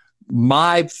staking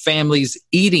my family's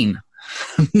eating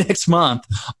next month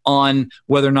on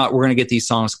whether or not we're going to get these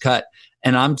songs cut.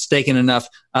 And I'm staking enough.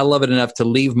 I love it enough to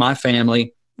leave my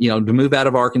family, to move out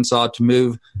of Arkansas, to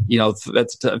move,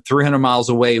 that's 300 miles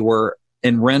away,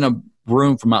 and rent a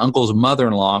room for my uncle's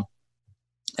mother-in-law,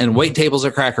 and wait tables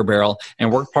at Cracker Barrel,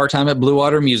 and work part-time at Blue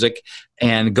Water Music,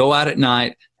 and go out at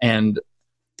night and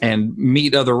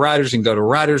meet other writers and go to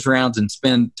writers' rounds and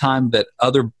spend time that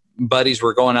other buddies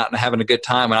were going out and having a good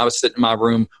time when I was sitting in my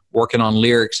room working on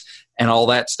lyrics and all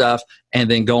that stuff,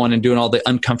 and then going and doing all the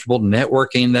uncomfortable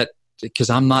networking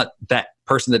because I'm not that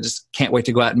person that just can't wait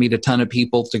to go out and meet a ton of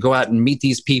people, to go out and meet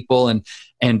these people and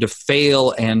to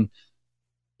fail and,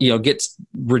 get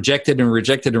rejected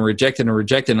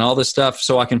and all this stuff.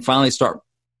 So I can finally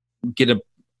get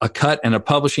a cut and a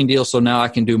publishing deal. So now I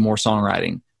can do more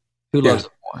songwriting. Who loves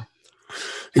it more?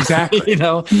 Exactly.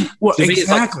 Well,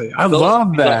 exactly. Like, I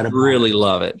love that. I really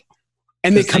love it.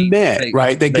 And they commit,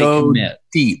 right? They go commit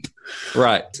deep.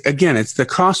 Right. Again, it's the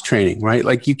cross training, right?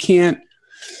 Like you can't,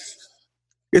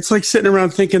 it's like sitting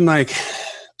around thinking like,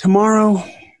 tomorrow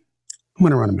I'm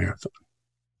going to run a marathon.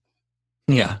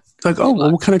 Yeah. It's like,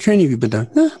 what kind of training have you been doing?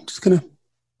 I'm just going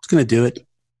to do it.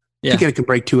 Yeah. I think I can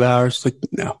break 2 hours. Like,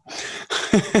 no.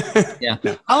 Yeah.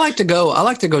 No. I like to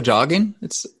go jogging.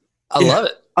 I love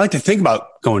it. I like to think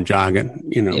about going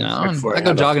jogging, I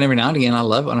go jogging every now and again. I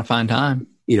love it when I find time.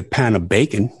 Eat a pound of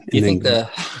bacon. You think the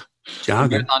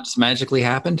jogging marathon just magically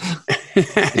happened?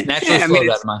 It naturally flowed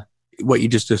out of my... What you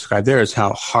just described there is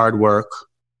how hard work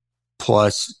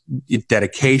plus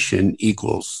dedication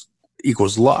equals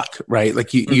luck, right?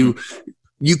 Like you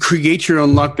create your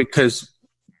own luck because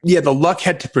the luck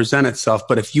had to present itself,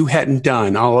 but if you hadn't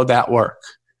done all of that work,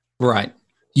 right,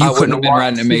 I wouldn't have been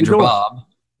riding a Major Bob.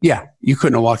 Yeah, you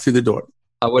couldn't have walked through the door.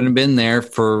 I wouldn't have been there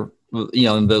for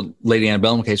in the Lady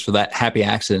Antebellum case for that happy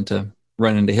accident to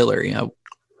run into Hillary.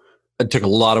 It took a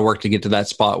lot of work to get to that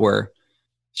spot where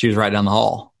she was right down the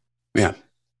hall. Yeah.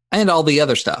 And all the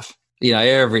other stuff.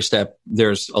 Every step,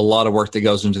 there's a lot of work that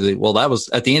goes into that was,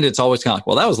 at the end, it's always kind of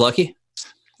like, that was lucky.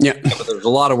 Yeah. But there's a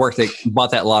lot of work that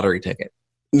bought that lottery ticket.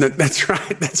 That's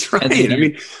right. That's right. I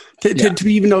mean, to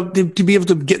be to be able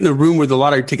to get in the room where the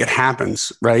lottery ticket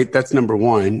happens, right? That's number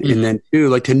one. Mm-hmm. And then two,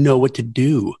 like to know what to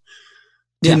do,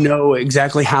 to know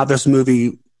exactly how this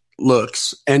movie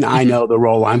looks. And I know the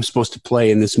role I'm supposed to play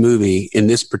in this movie, in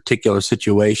this particular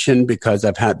situation, because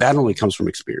that only comes from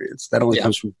experience. That only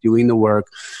comes from doing the work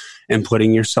and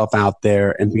putting yourself out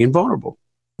there and being vulnerable.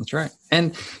 That's right.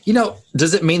 And,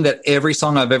 does it mean that every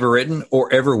song I've ever written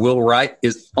or ever will write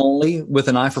is only with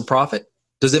an eye for profit?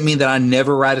 Does it mean that I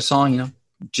never write a song,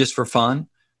 just for fun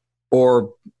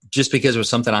or just because it was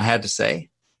something I had to say?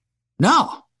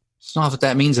 No, it's not what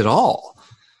that means at all.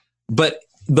 But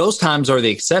those times are the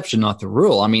exception, not the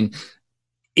rule. I mean,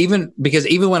 even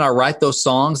when I write those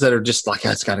songs that are just like,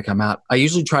 it's got to come out, I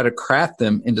usually try to craft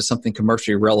them into something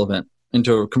commercially relevant,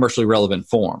 into a commercially relevant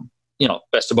form.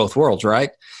 Best of both worlds, right?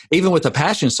 Even with the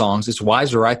passion songs, it's wise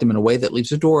to write them in a way that leaves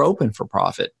the door open for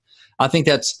profit. I think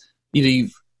that's,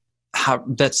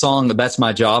 that song, That's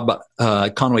My Job,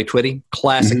 Conway Twitty,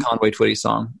 classic Conway Twitty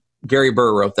song. Gary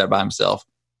Burr wrote that by himself.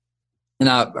 And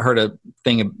I heard a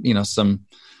thing, some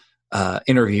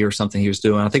interview or something he was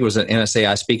doing. I think it was an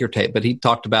NSAI speaker tape, but he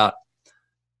talked about,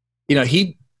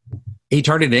 he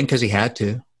turned it in because he had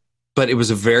to, but it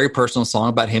was a very personal song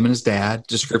about him and his dad,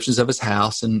 descriptions of his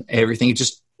house and everything. It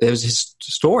was his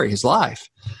story, his life.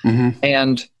 Mm-hmm.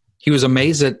 And he was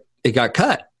amazed that it got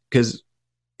cut because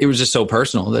it was just so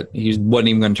personal that he wasn't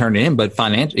even going to turn it in, but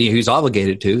financially he was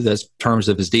obligated to. That's terms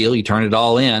of his deal. You turn it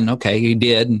all in. Okay, he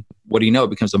did. And what do you know? It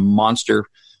becomes a monster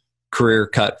career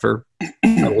cut for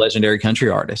a legendary country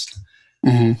artist.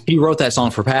 Mm-hmm. He wrote that song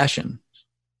for passion.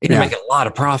 He didn't make a lot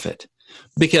of profit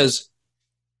because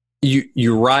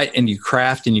you write and you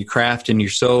craft and you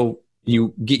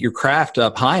you get your craft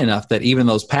up high enough that even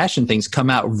those passion things come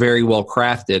out very well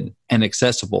crafted and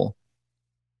accessible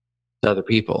to other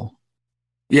people.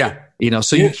 Yeah.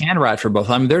 So you can write for both.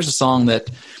 I mean, there's a song that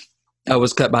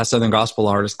was cut by a Southern gospel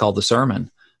artist called The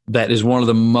Sermon that is one of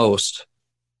the most,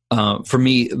 for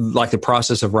me, like the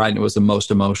process of writing it was the most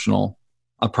emotional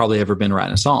I've probably ever been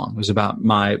writing a song. It was about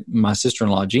my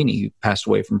sister-in-law, Jeannie, who passed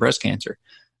away from breast cancer.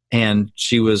 And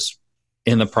she was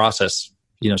in the process,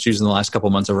 she was in the last couple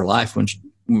of months of her life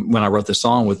when I wrote the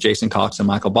song with Jason Cox and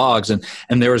Michael Boggs. And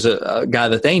there was a guy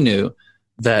that they knew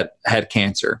that had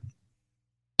cancer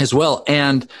as well.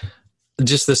 And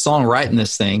just the song writing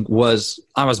this thing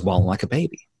I was bawling like a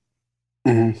baby.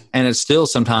 Mm-hmm. And it's still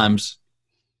sometimes,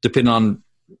 depending on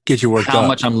get your work how up.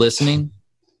 much I'm listening,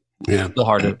 still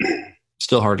hard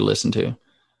to listen to.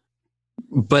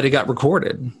 But it got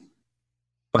recorded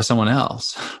by someone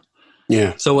else.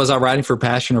 Yeah. So was I writing for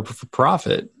passion or for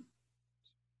profit?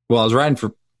 Well, I was writing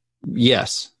for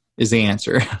yes is the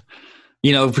answer.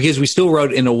 Because we still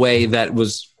wrote in a way that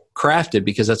was crafted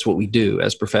because that's what we do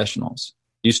as professionals.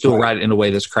 You still write it in a way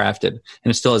that's crafted,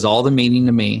 and it still has all the meaning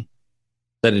to me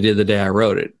that it did the day I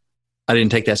wrote it. I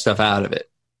didn't take that stuff out of it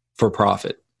for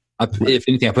profit. If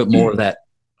anything, I put more of that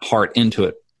heart into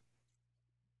it,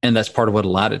 and that's part of what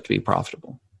allowed it to be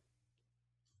profitable.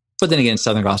 But then again,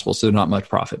 Southern gospel, so not much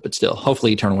profit, but still,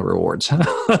 hopefully, eternal rewards.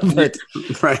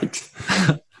 Right.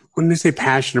 When they say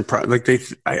passion or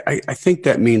I think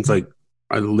that means like,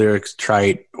 are the lyrics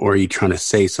trite, or are you trying to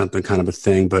say something kind of a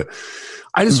thing? But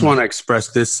I just want to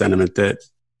express this sentiment that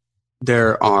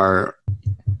there's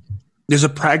a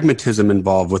pragmatism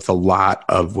involved with a lot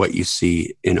of what you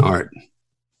see in art,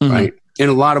 right? And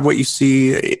a lot of what you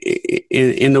see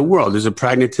in the world, there's a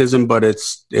pragmatism, but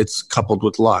it's coupled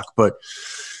with luck. But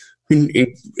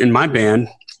in my band,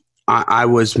 I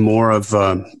was more of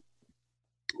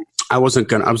I wasn't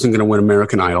gonna win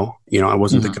American Idol. I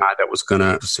wasn't the guy that was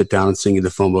gonna sit down and sing you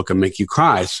the phone book and make you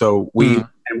cry. So we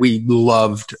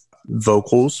loved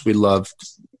vocals, we loved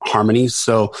harmonies.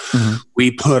 So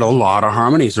we put a lot of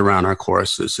harmonies around our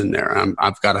choruses in there.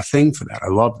 I've got a thing for that. I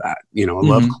love that. I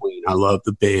love Queen. I love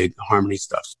the big harmony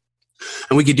stuff.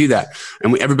 And we could do that.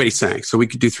 And everybody sang. So we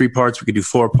could do 3 parts. We could do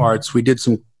 4 parts. We did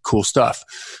some cool stuff.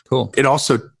 Cool. It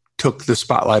also took the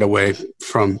spotlight away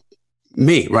from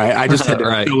me, right? I just had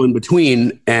to fill in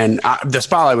between, and the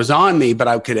spotlight was on me, but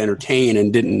I could entertain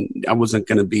and I wasn't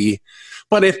going to be,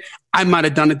 but if I might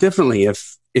have done it differently,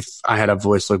 if I had a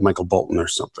voice like Michael Bolton or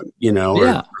something,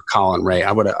 or Colin Ray,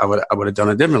 I would have done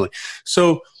it differently.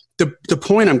 So the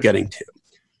point I'm getting to,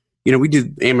 we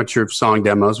do amateur song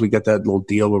demos. We get that little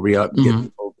deal where we get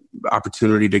people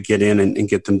opportunity to get in and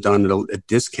get them done at a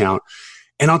discount.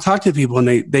 And I'll talk to people and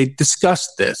they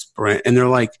discuss this, Brent, and they're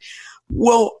like,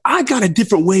 well, I got a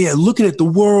different way of looking at the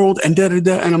world and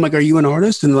da-da-da. And I'm like, are you an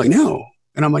artist? And they're like, no.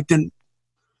 And I'm like, then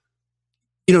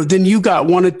you got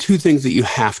one of 2 things that you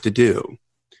have to do.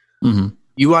 Mm-hmm.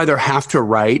 You either have to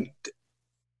write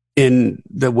in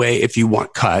the way, if you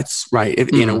want cuts, right?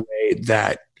 In a way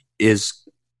that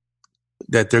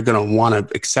they're going to want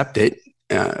to accept it.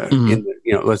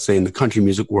 Let's say in the country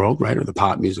music world, right, or the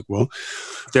pop music world,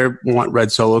 they want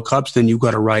red solo cups. Then you've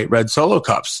got to write red solo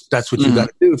cups. That's what you got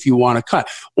to do if you want to cut.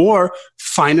 Or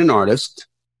find an artist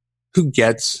who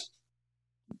gets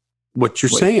what you're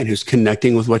saying, who's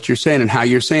connecting with what you're saying and how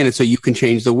you're saying it, so you can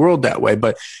change the world that way.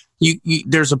 But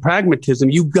there's a pragmatism.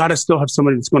 You've got to still have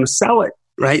somebody that's going to sell it,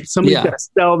 right? Somebody's got to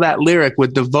sell that lyric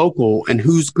with the vocal, and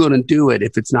who's going to do it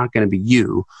if it's not going to be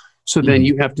you? So then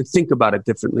you have to think about it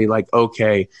differently. Like,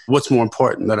 okay, what's more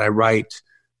important, that I write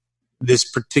this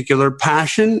particular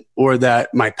passion, or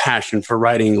that my passion for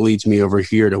writing leads me over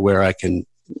here to where I can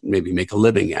maybe make a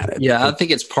living at it? Yeah, I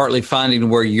think it's partly finding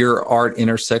where your art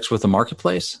intersects with the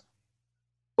marketplace,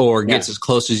 or gets as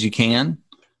close as you can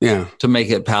to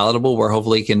make it palatable, where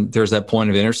hopefully there's that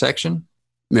point of intersection.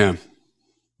 Yeah.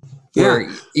 Where,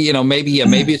 maybe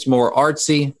it's more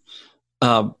artsy,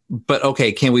 But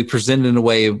okay, can we present it in a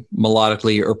way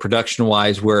melodically or production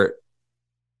wise where,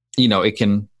 it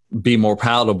can be more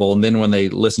palatable? And then when they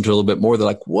listen to it a little bit more, they're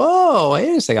like, whoa,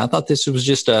 wait a second. I thought this was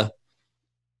just a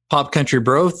pop country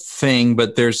bro thing,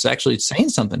 but there's actually saying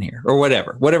something here or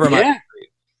whatever.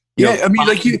 Yeah, I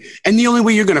mean, and the only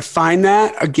way you're going to find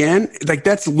that again, like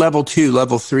that's level 2,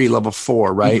 level 3, level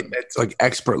 4, right? Mm-hmm. It's like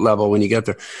expert level when you get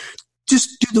there.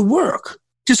 Just do the work.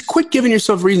 Just quit giving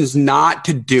yourself reasons not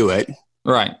to do it.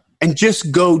 Right. And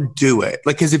just go do it.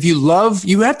 Like, because if you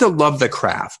have to love the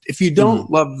craft. If you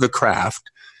don't love the craft,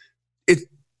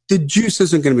 the juice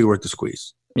isn't going to be worth the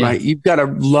squeeze. Yeah. Right. You've got to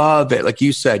love it. Like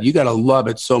you said, you got to love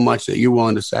it so much that you're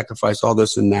willing to sacrifice all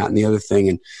this and that and the other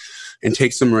thing and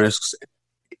take some risks.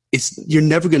 You're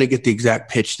never going to get the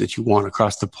exact pitch that you want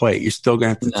across the plate. You're still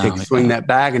going to have to swing that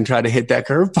bag and try to hit that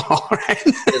curveball. Right?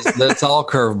 That's all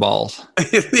curveballs.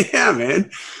 Yeah,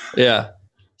 man. Yeah.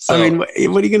 So, I mean, what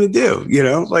are you going to do?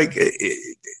 Like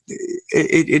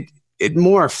it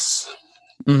morphs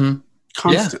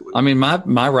constantly. Yeah. I mean,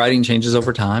 my writing changes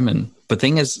over time, and the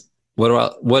thing is,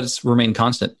 what's remained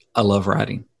constant? I love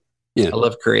writing. Yeah, I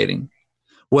love creating.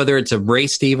 Whether it's a Ray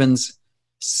Stevens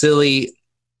silly,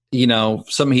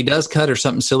 something he does cut or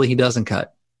something silly he doesn't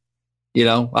cut.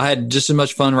 I had just as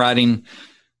much fun writing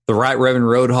the Right Reverend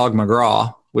Roadhog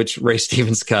McGraw, which Ray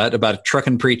Stevens cut about a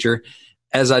trucking preacher,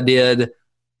 as I did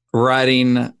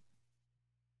writing,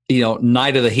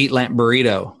 Night of the Heat Lamp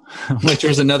Burrito, which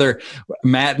was another.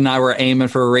 Matt and I were aiming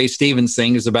for a Ray Stevens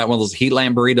thing. It's about one of those heat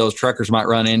lamp burritos truckers might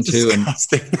run into, and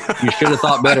you should have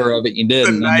thought better of it. You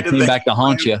didn't. And it came back to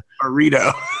haunt you.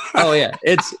 Burrito. Oh yeah,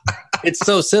 it's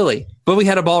so silly. But we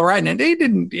had a ball writing it. He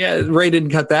didn't. Yeah, Ray didn't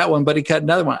cut that one, but he cut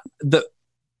another one.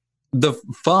 The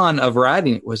fun of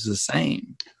writing it was the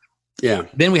same. Yeah.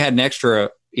 Then we had an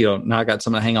extra. Now I got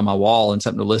something to hang on my wall and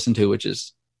something to listen to, which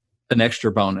is an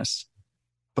extra bonus.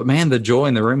 But man, the joy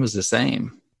in the room was the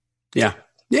same. Yeah.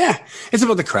 Yeah. It's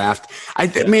about the craft.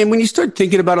 Man, when you start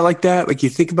thinking about it like that, like you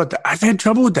think about that, I've had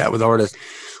trouble with that with artists.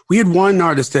 We had one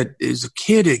artist that is a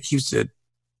kid. He was an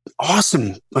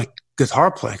awesome, guitar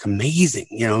player, amazing,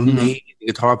 amazing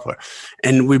guitar player.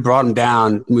 And we brought him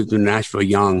down, moved to Nashville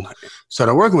young,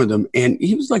 started working with him. And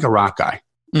he was like a rock guy.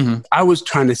 Mm-hmm. I was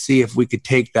trying to see if we could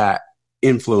take that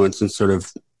influence and sort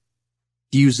of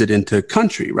use it into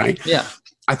country, right? Yeah.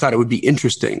 I thought it would be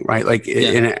interesting, right?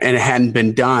 And it hadn't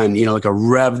been done, like a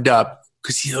revved up,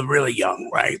 because he's really young,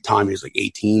 right? Tommy was like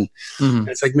 18. Mm-hmm. And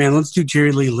it's like, man, let's do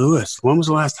Jerry Lee Lewis. When was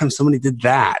the last time somebody did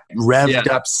that? Revved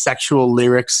up sexual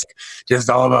lyrics, just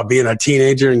all about being a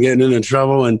teenager and getting into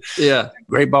trouble and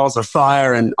Great Balls of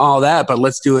Fire and all that. But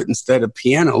let's do it instead of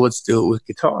piano. Let's do it with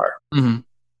guitar. Mm-hmm.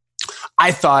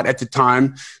 I thought at the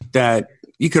time that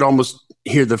you could almost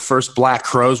hear the first Black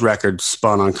Crowes record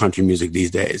spun on country music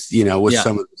these days, with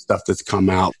some of the stuff that's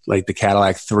come out, like the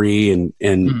Cadillac 3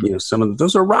 and some of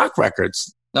those are rock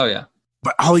records. Oh, yeah.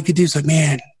 But all he could do is like,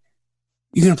 man,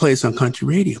 you're going to play this on country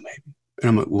radio, maybe. And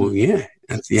I'm like, well, yeah.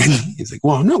 That's the end. He's like,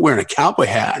 well, I'm not wearing a cowboy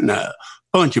hat and a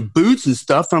bunch of boots and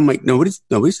stuff. And I'm like, nobody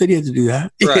said you had to do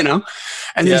that, right.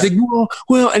 And he's like,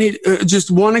 well, and he just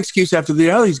one excuse after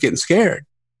the other, he's getting scared.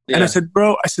 Yeah. And I said,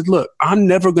 look, I'm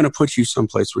never going to put you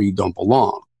someplace where you don't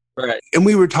belong. Right. And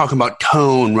we were talking about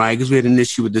tone, right? Because we had an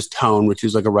issue with this tone, which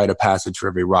is like a rite of passage for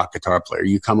every rock guitar player.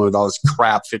 You come in with all this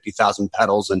crap, 50,000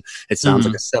 pedals, and it sounds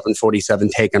like a 747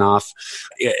 taking off.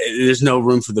 There's no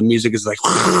room for the music. It's like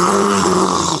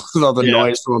with all the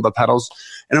noise from all the pedals.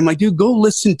 And I'm like, dude, go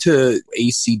listen to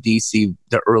AC/DC,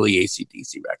 the early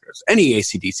AC/DC records, any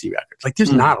AC/DC records. Like,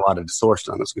 there's not a lot of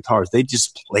distortion on those guitars. They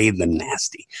just played them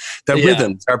nasty. The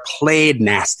rhythms are played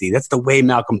nasty. That's the way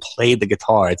Malcolm played the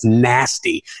guitar. It's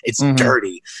nasty. It's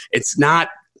dirty. It's not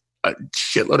a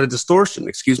shitload of distortion.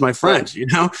 Excuse my French,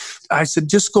 I said,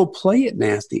 just go play it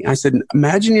nasty. I said,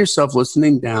 imagine yourself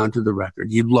listening down to the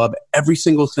record. You love every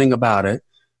single thing about it.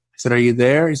 I said, are you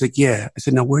there? He's like, yeah. I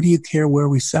said, now where do you care where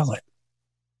we sell it?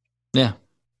 Yeah.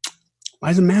 Why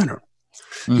does it matter?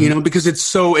 Because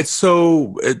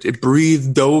it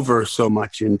breathed over so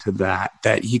much into that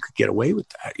he could get away with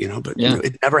that, but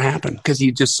it never happened because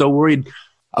he's just so worried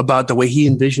about the way he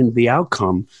envisioned the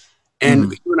outcome.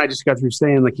 And you and I just got through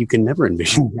saying, like, you can never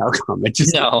envision the outcome. It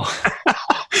just, no.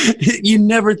 You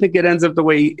never think it ends up the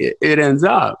way it ends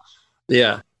up.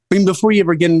 Yeah. I mean, before you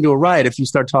ever get into a riot, if you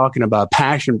start talking about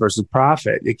passion versus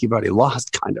profit, you've already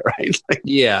lost, kind of, right?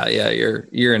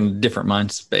 You're in a different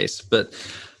mind space. But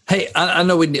hey, I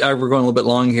know we're going a little bit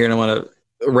long here, and I want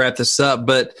to wrap this up.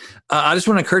 But I just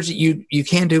want to encourage you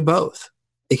can do both.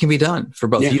 It can be done for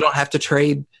both. Yeah. You don't have to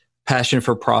trade passion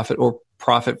for profit or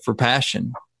profit for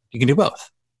passion. You can do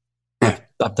both. Yeah.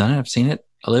 I've done it. I've seen it.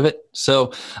 I live it.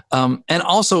 So, and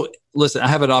also, listen, I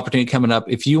have an opportunity coming up.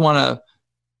 If you want to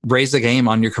raise the game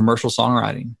on your commercial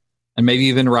songwriting, and maybe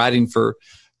you've been writing for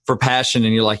passion,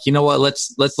 and you're like, you know what,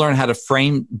 let's learn how to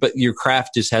frame, but your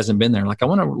craft just hasn't been there. Like, I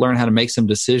want to learn how to make some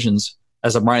decisions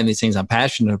as I'm writing these things I'm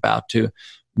passionate about to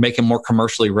make them more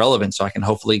commercially relevant, so I can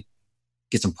hopefully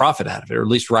get some profit out of it, or at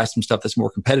least write some stuff that's more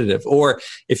competitive. Or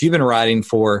if you've been writing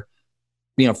for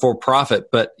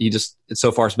profit, but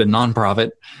so far it's been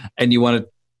nonprofit, and you want to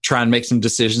try and make some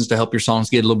decisions to help your songs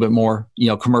get a little bit more,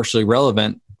 commercially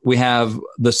relevant, we have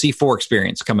the C4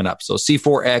 experience coming up. So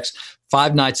C4X,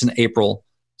 5 nights in April.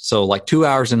 So like 2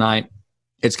 hours a night.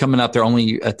 It's coming up. There are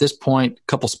only, at this point, a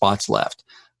couple spots left.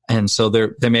 And so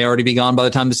they may already be gone by the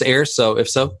time this airs. So if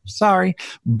so, sorry.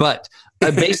 But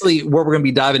basically what we're going to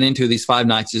be diving into these 5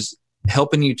 nights is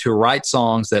helping you to write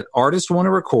songs that artists want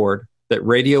to record, that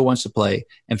radio wants to play,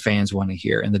 and fans want to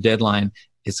hear. And the deadline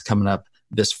is coming up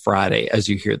this Friday as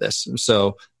you hear this.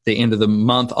 So the end of the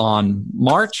month on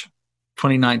March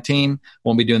 2019.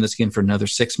 Won't be doing this again for another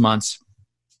 6 months.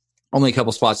 Only a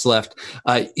couple spots left.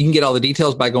 You can get all the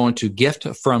details by going to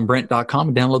giftfrombrent.com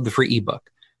and download the free ebook.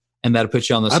 And that'll put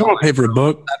you on the I don't want to pay for a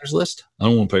book. List. I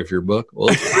don't want to pay for your book. Well,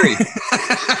 it's free.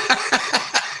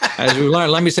 As we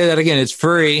learned, let me say that again. It's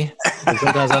free.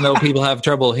 Sometimes I know people have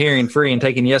trouble hearing free and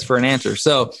taking yes for an answer.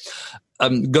 So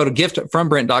go to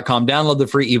giftfrombrent.com, download the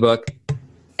free ebook,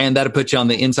 and that'll put you on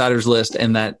the insiders list,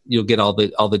 and that you'll get all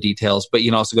the details. But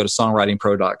you can also go to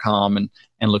songwritingpro.com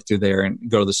and look through there, and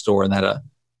go to the store, and that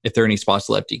if there are any spots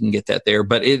left, you can get that there.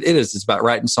 But it's about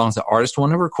writing songs that artists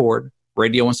want to record,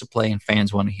 radio wants to play, and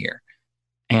fans want to hear.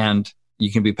 And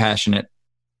you can be passionate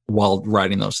while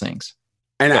writing those things.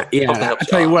 And I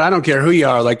tell you what, I don't care who you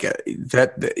are, like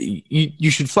that.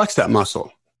 You should flex that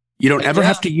muscle. You don't ever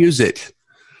have to use it.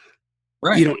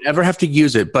 Right. You don't ever have to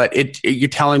use it, but you're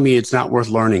telling me it's not worth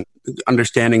learning,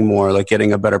 understanding more, like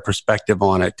getting a better perspective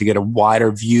on it, to get a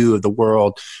wider view of the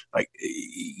world. Like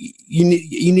you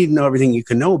need to know everything you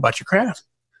can know about your craft.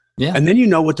 Yeah. And then you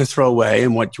know what to throw away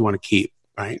and what you want to keep.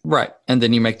 Right. And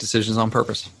then you make decisions on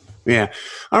purpose. Yeah.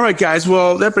 All right, guys.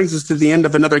 Well, that brings us to the end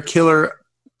of another Killer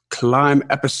Climb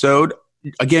episode.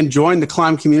 Again, join the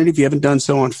Climb community if you haven't done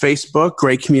so on Facebook.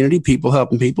 Great community, people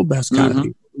helping people, best kind of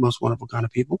people, most wonderful kind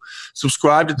of people.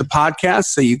 Subscribe to the podcast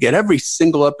so you get every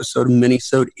single episode of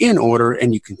Minisode in order,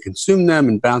 and you can consume them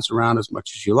and bounce around as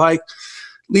much as you like.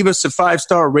 Leave us a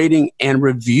 5-star rating and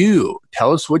review.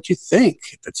 Tell us what you think.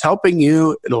 If it's helping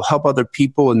you, it'll help other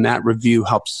people, and that review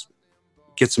helps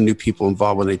get some new people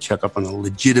involved when they check up on the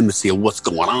legitimacy of what's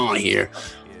going on here.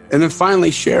 And then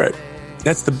finally, share it.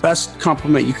 That's the best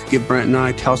compliment you could give Brent and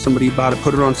I. Tell somebody about it.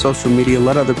 Put it on social media.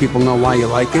 Let other people know why you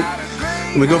like it.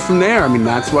 And we go from there. I mean,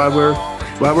 that's why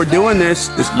we're doing this.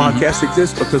 This podcast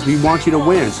exists because we want you to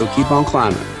win. So keep on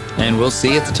climbing. And we'll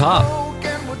see you at the top.